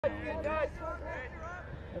Hey,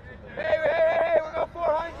 we're going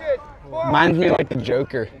 400. Reminds me of like the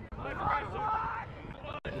Joker.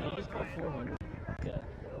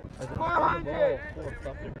 400.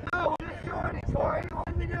 Oh, just joining, Corey. What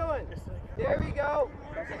are we doing? There we go.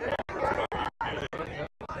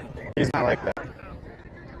 He's not like that.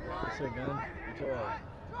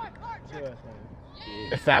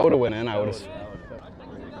 If that would have went in, I would have.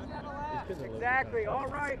 Exactly. All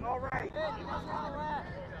right.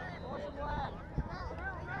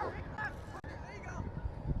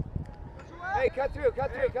 Hey, cut through.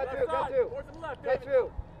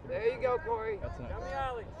 There you go, Corey.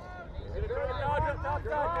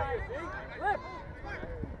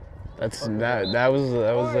 That was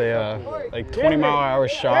a like 20-mile-an-hour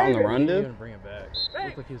shot on the run, dude.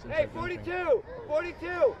 Hey, 42.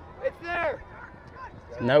 It's there.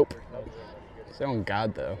 Nope. It's on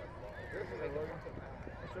God though.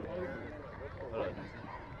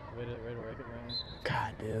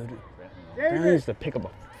 God, dude. Brown needs to pick up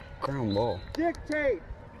a ground ball. Dictate.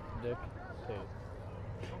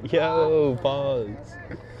 Yo, pause.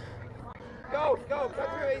 Go. Cut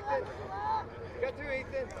through,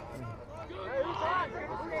 Ethan.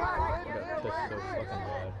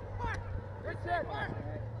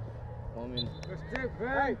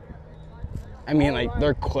 I mean, like,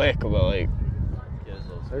 they're quick, but like.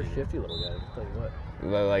 They're shifty little guys, I'll tell you what.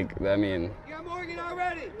 But like, I mean. You got Morgan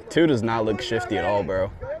already. 2 does not look shifty at all, bro.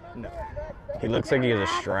 No. He looks like he has a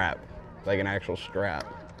strap. Like an actual strap.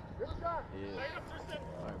 Yeah.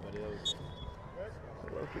 Alright, buddy, that was.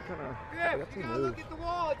 Look at the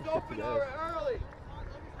wall. It's open early.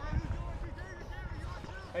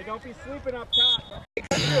 Hey, don't be sleeping up top.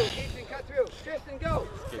 Hey, cut through. Tristan, go.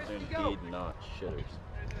 Kids are indeed not shitters.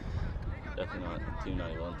 Definitely not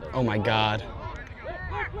 291 type. Oh my God.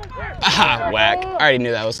 Ah, whack. I already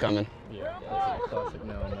knew that was coming. Yeah, that's a classic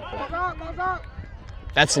now.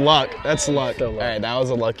 That's luck. All right, that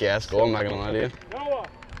was a lucky ass goal. I'm not gonna lie to you. Noah,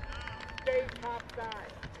 stay top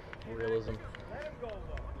side. Realism.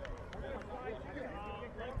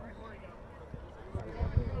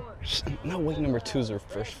 No way number 2 is their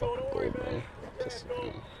first fucking goal, bro. Pisses me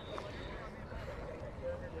off.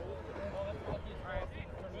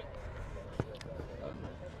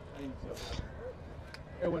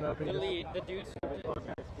 It went up. The dude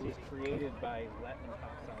was created by letting him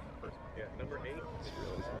top side the first one. Yeah, number 8.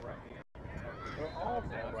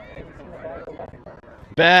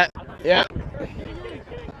 Bet. Yeah.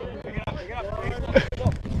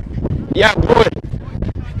 Yeah, Boyd.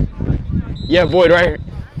 Yeah, Boyd, right here.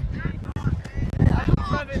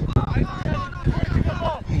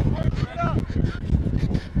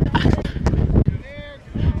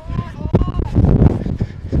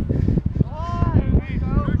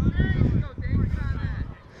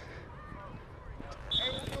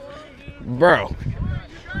 Bro.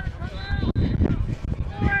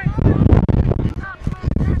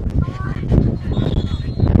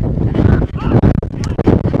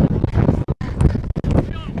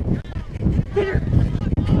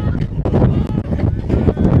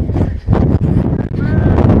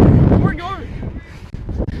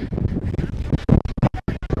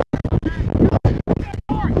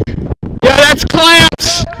 Yeah, that's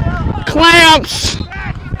clamps. Clamps.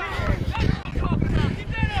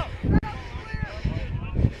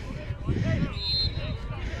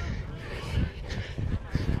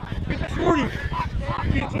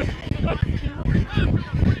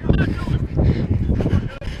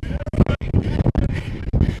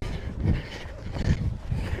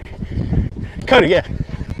 Cody, yeah.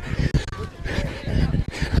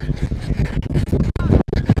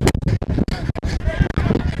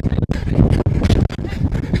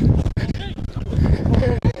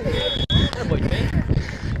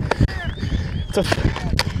 It's a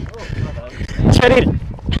Teddy.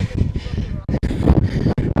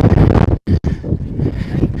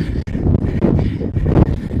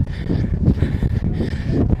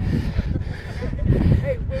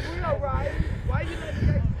 Hey, when we are riding, why you let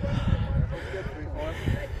the guys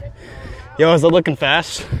Yo, is it looking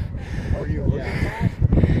fast? Yeah,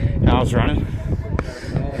 I was running. I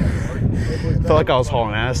felt like I was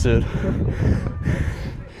hauling ass, dude.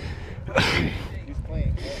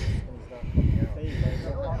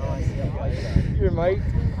 Here, Mike.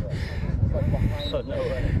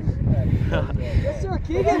 Yes, sir,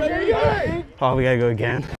 Keegan. Oh, we gotta go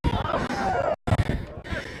again.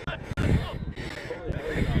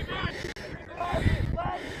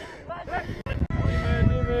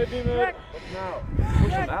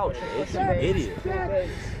 Push him out, Chase. You idiot.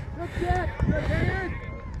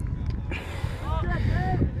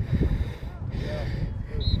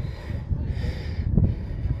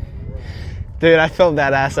 Dude, I felt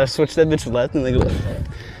that ass. I switched that bitch left and they go.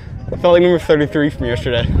 I felt like number 33 from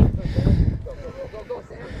yesterday.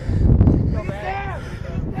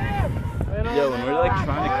 Yo, when we're like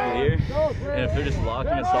trying to clear, and if they're just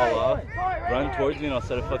locking us all off, run towards me and I'll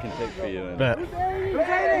set a fucking pick for you. And Bet.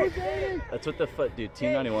 that's what the fuck, dude.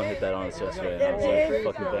 Team 91 hit that on us yesterday, and I was like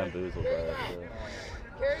fucking bamboozled by that shit.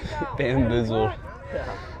 Bamboozle.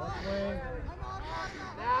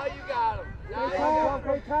 Now you got him.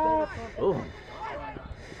 Oh.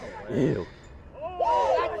 Ew.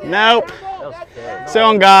 Nope. That was filth. Say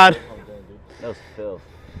on God. That was filth.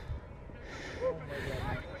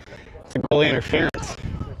 It's a goalie interference.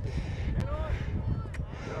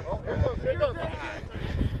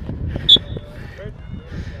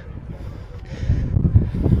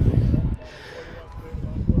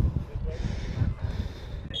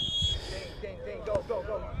 Go.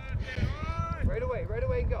 Right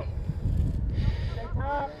away, go.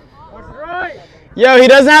 Yo, he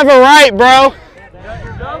doesn't have a right, bro.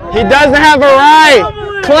 He doesn't have a right.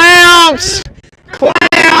 Clamps.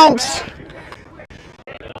 Clamps.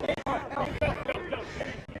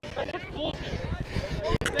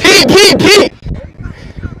 Pete.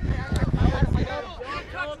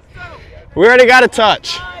 We already got a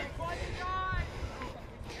touch.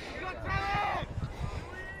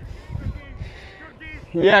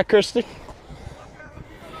 Yeah, Christy.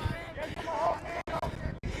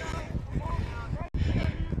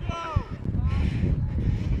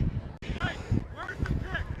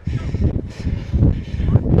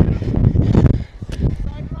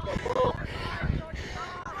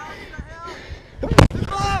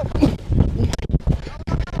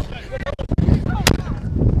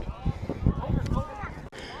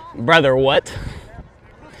 Brother, what?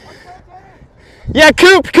 Yeah,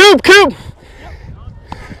 Coop.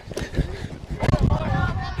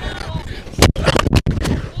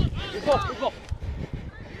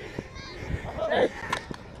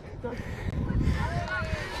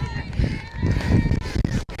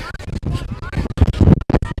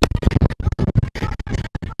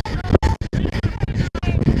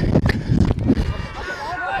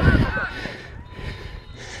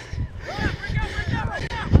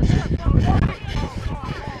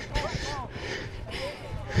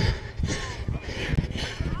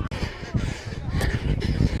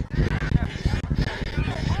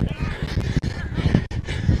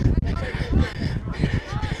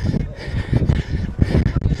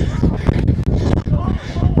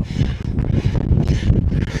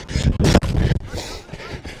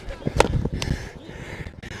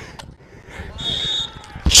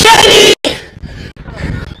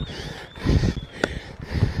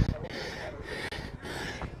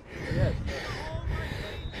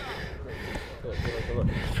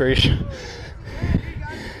 Preach.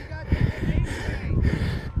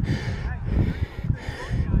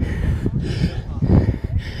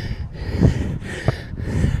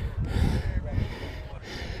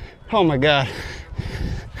 Oh my God.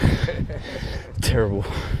 Terrible.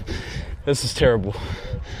 This is terrible.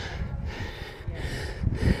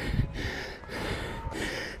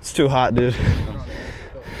 It's too hot, dude.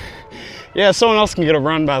 Yeah, someone else can get a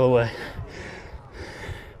run, by the way.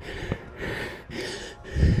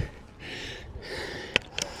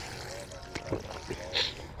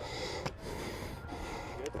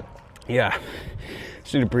 Yeah,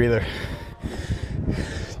 just need a breather.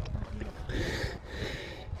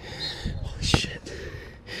 Holy shit.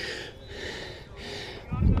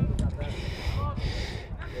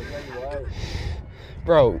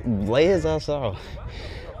 Bro, lay his ass out.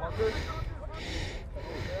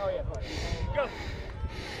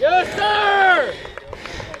 Yes, sir!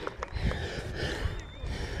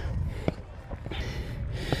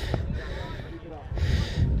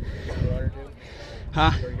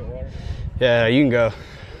 Huh? Yeah, you can go.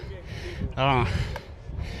 I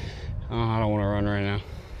don't want to run right now.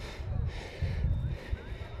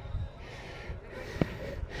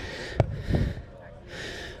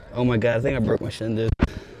 Oh my God, I think I broke my shin, dude.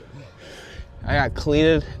 I got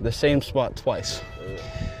cleated the same spot twice.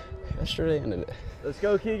 Yesterday and today. Let's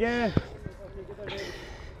go, Keegan.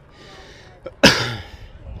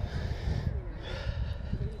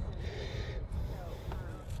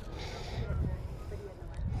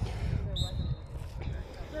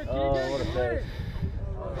 Oh, what a face.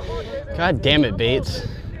 God damn it, Bates.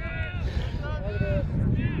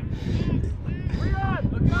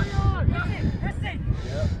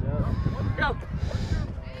 Go!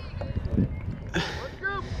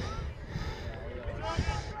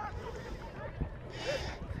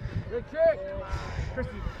 Good trick!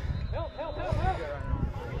 Christy. Help!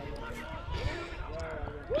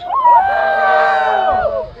 Woo!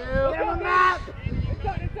 Give him that!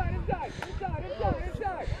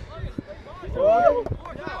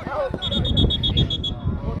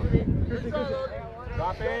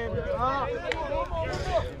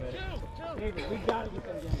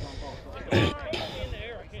 Give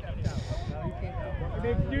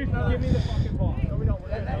me the fucking ball.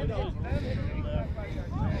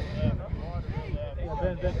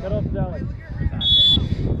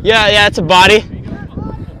 Yeah, it's a body.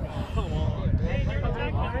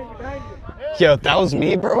 Yo, that was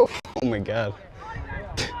me, bro. Oh my god.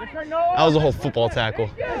 That was a whole football tackle.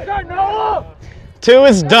 2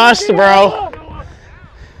 is dust, bro.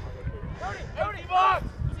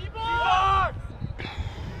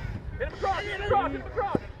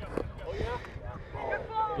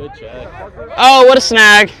 Good check. Oh, what a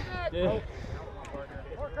snag. Dude,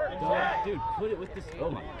 put it with this.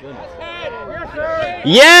 Oh my goodness.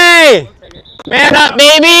 Yay! Man up,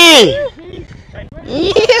 baby!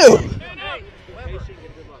 You!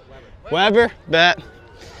 Weber, bet.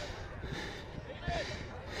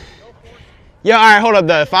 Yeah, all right, hold up,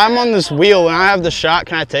 though. If I'm on this wheel and I have the shot,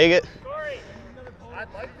 can I take it? I'd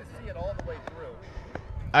like to see it all the way through.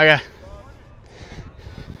 Okay.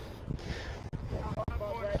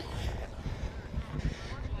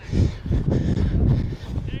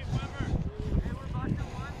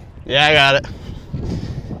 Yeah, I got it. Go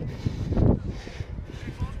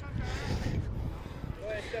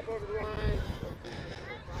ahead, step over the line.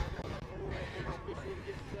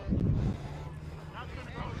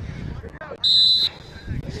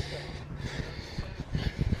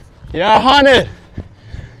 Yeah, 100.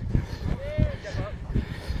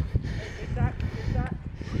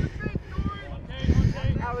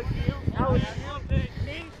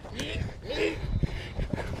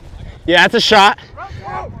 Yeah, that's a shot.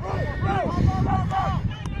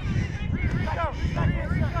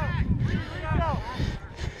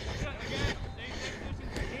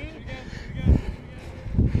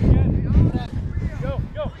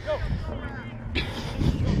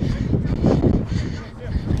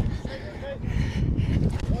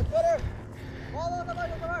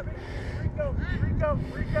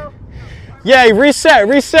 Yeah, reset.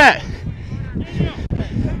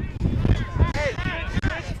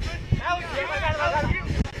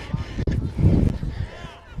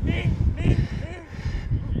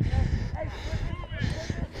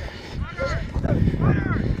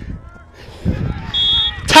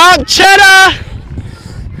 Top cheddar!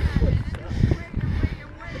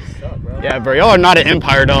 Yeah, bro, y'all are not an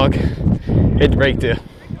Empire, dog. Hit break too.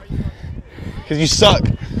 Because you suck.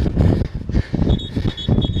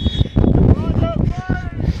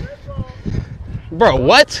 Bro,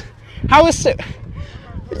 what? How is it?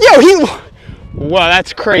 Yo, wow,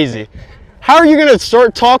 that's crazy. How are you going to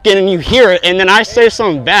start talking and you hear it and then I say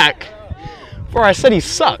something back? Bro, I said he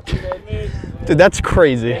sucked. Dude, that's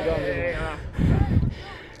crazy.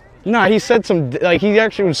 No, he said some, like, he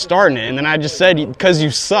actually was starting it, and then I just said, because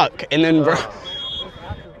you suck, and then, bro.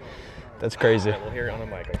 That's crazy. We'll hear it on the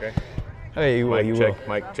mic, okay? Hey, you will, you will.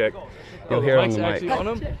 Mic check. You'll hear it on the mic. On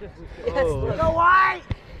him?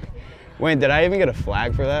 Wait, did I even get a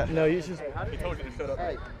flag for that? No, you just. He told you to shut up.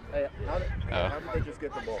 Hey, how did they just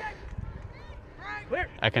get the ball?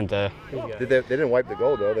 I can't tell. They didn't wipe the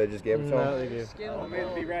goal, though. They just gave it to him. No, they do.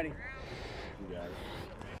 Be ready.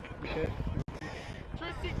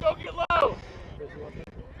 Tristan, go get low!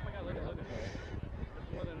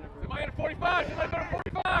 Somebody at 45! Somebody at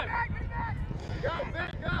 45! Go,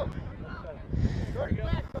 Vic, go!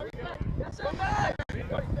 Come back!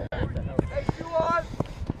 Hey, you on!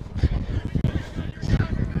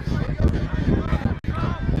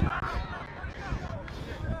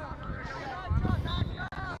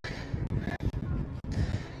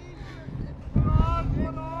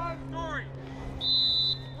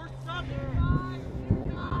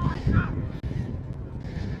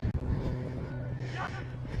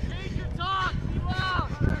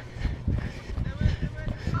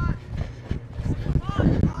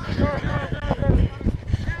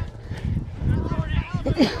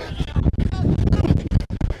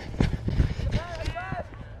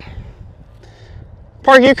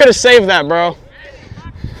 Park, you could have saved that, bro.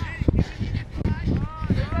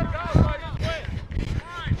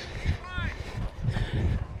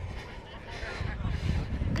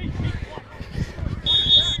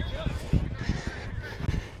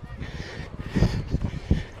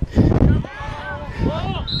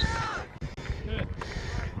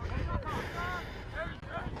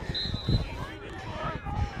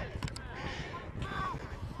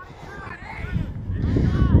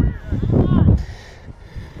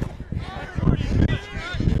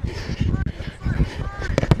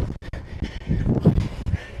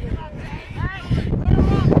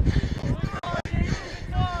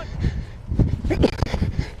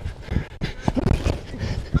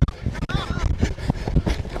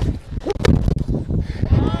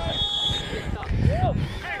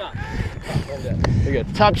 You're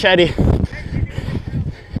good. Top Chetty.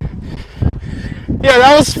 Yeah,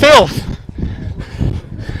 that was filth.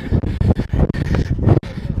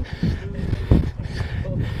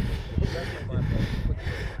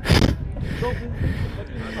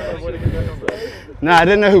 Nah, I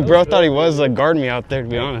didn't know who bro thought he was guarding me out there, to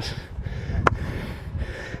be honest.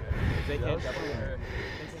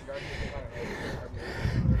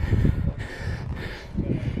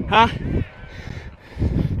 Huh?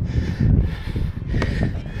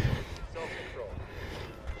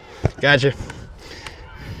 Gotcha.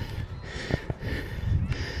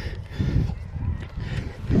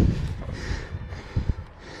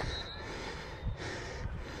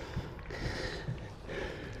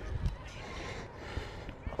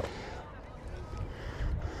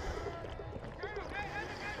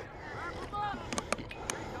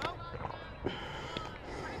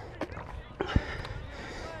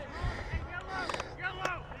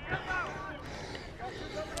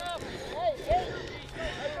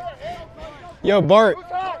 Yo, Bart,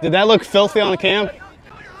 did that look filthy on the cam?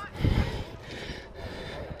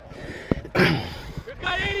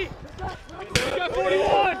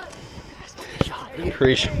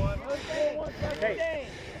 Preach. You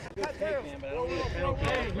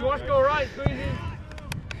want to go right, Squeezy?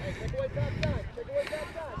 Take away top side. Take away top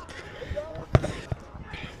side.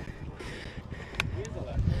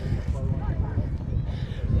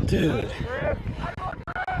 Dude.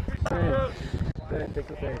 Take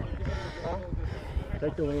the thing.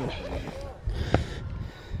 Take the wing.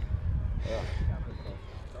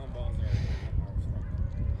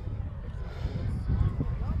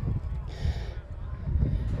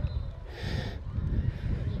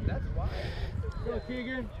 That's why. Go,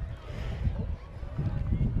 Keegan.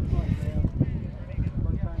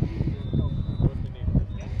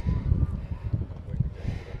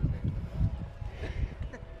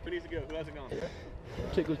 Who needs to go? Who hasn't gone?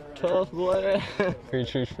 Chick was tough, boy.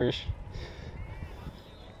 Preach. You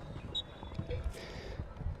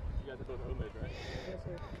guys are both homies, right?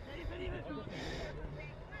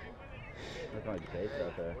 Look like dates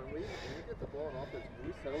out there. When we get the ball in offense, can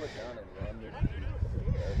we settle it down and run this?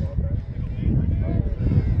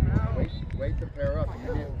 Wait to pair up.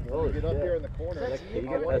 When you get up here in the corner, I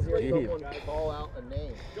want to hear someone call out a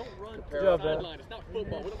name. Don't run to pair the up. sideline. It's not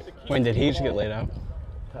football. We don't get to keep When did he just get laid out?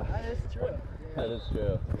 That is true. That is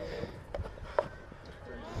true.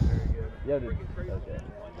 Yeah, dude. Okay.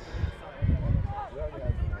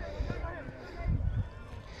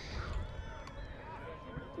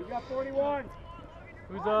 We got 41.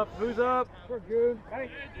 Who's up? Who's up? Dragoon. Hey,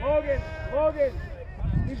 Logan.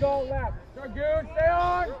 He's all left. Dragoon, stay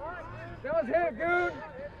on. That was hit, Goon.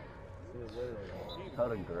 How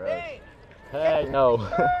gross. Hey, no.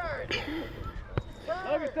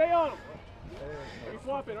 Logan, stay on him. Are you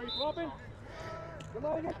swapping? Come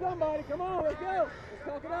on, get somebody. Come on, let's go. Let's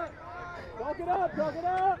talk it up. Talk it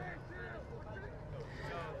up.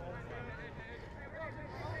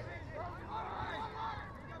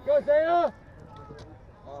 Go, Zayna.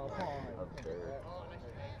 Oh, come on.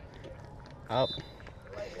 Up.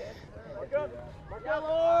 Mark up,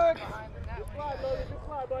 Lord. Good slide, Logan. Good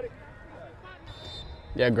slide, buddy.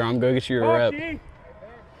 Yeah, Grom, go get you a rep.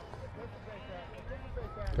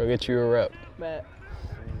 Go get you a rep. Matt.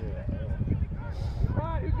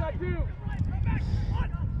 Right, who's got two?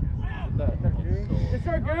 Yes,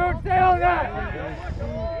 sir, Goon. Stay on that.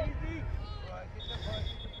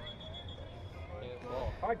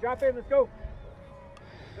 All right, drop in. Let's go.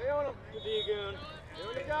 Stay on him. Good D, Goon.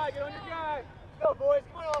 Get on your guy. Go, boys.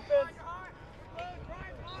 Come on, offense.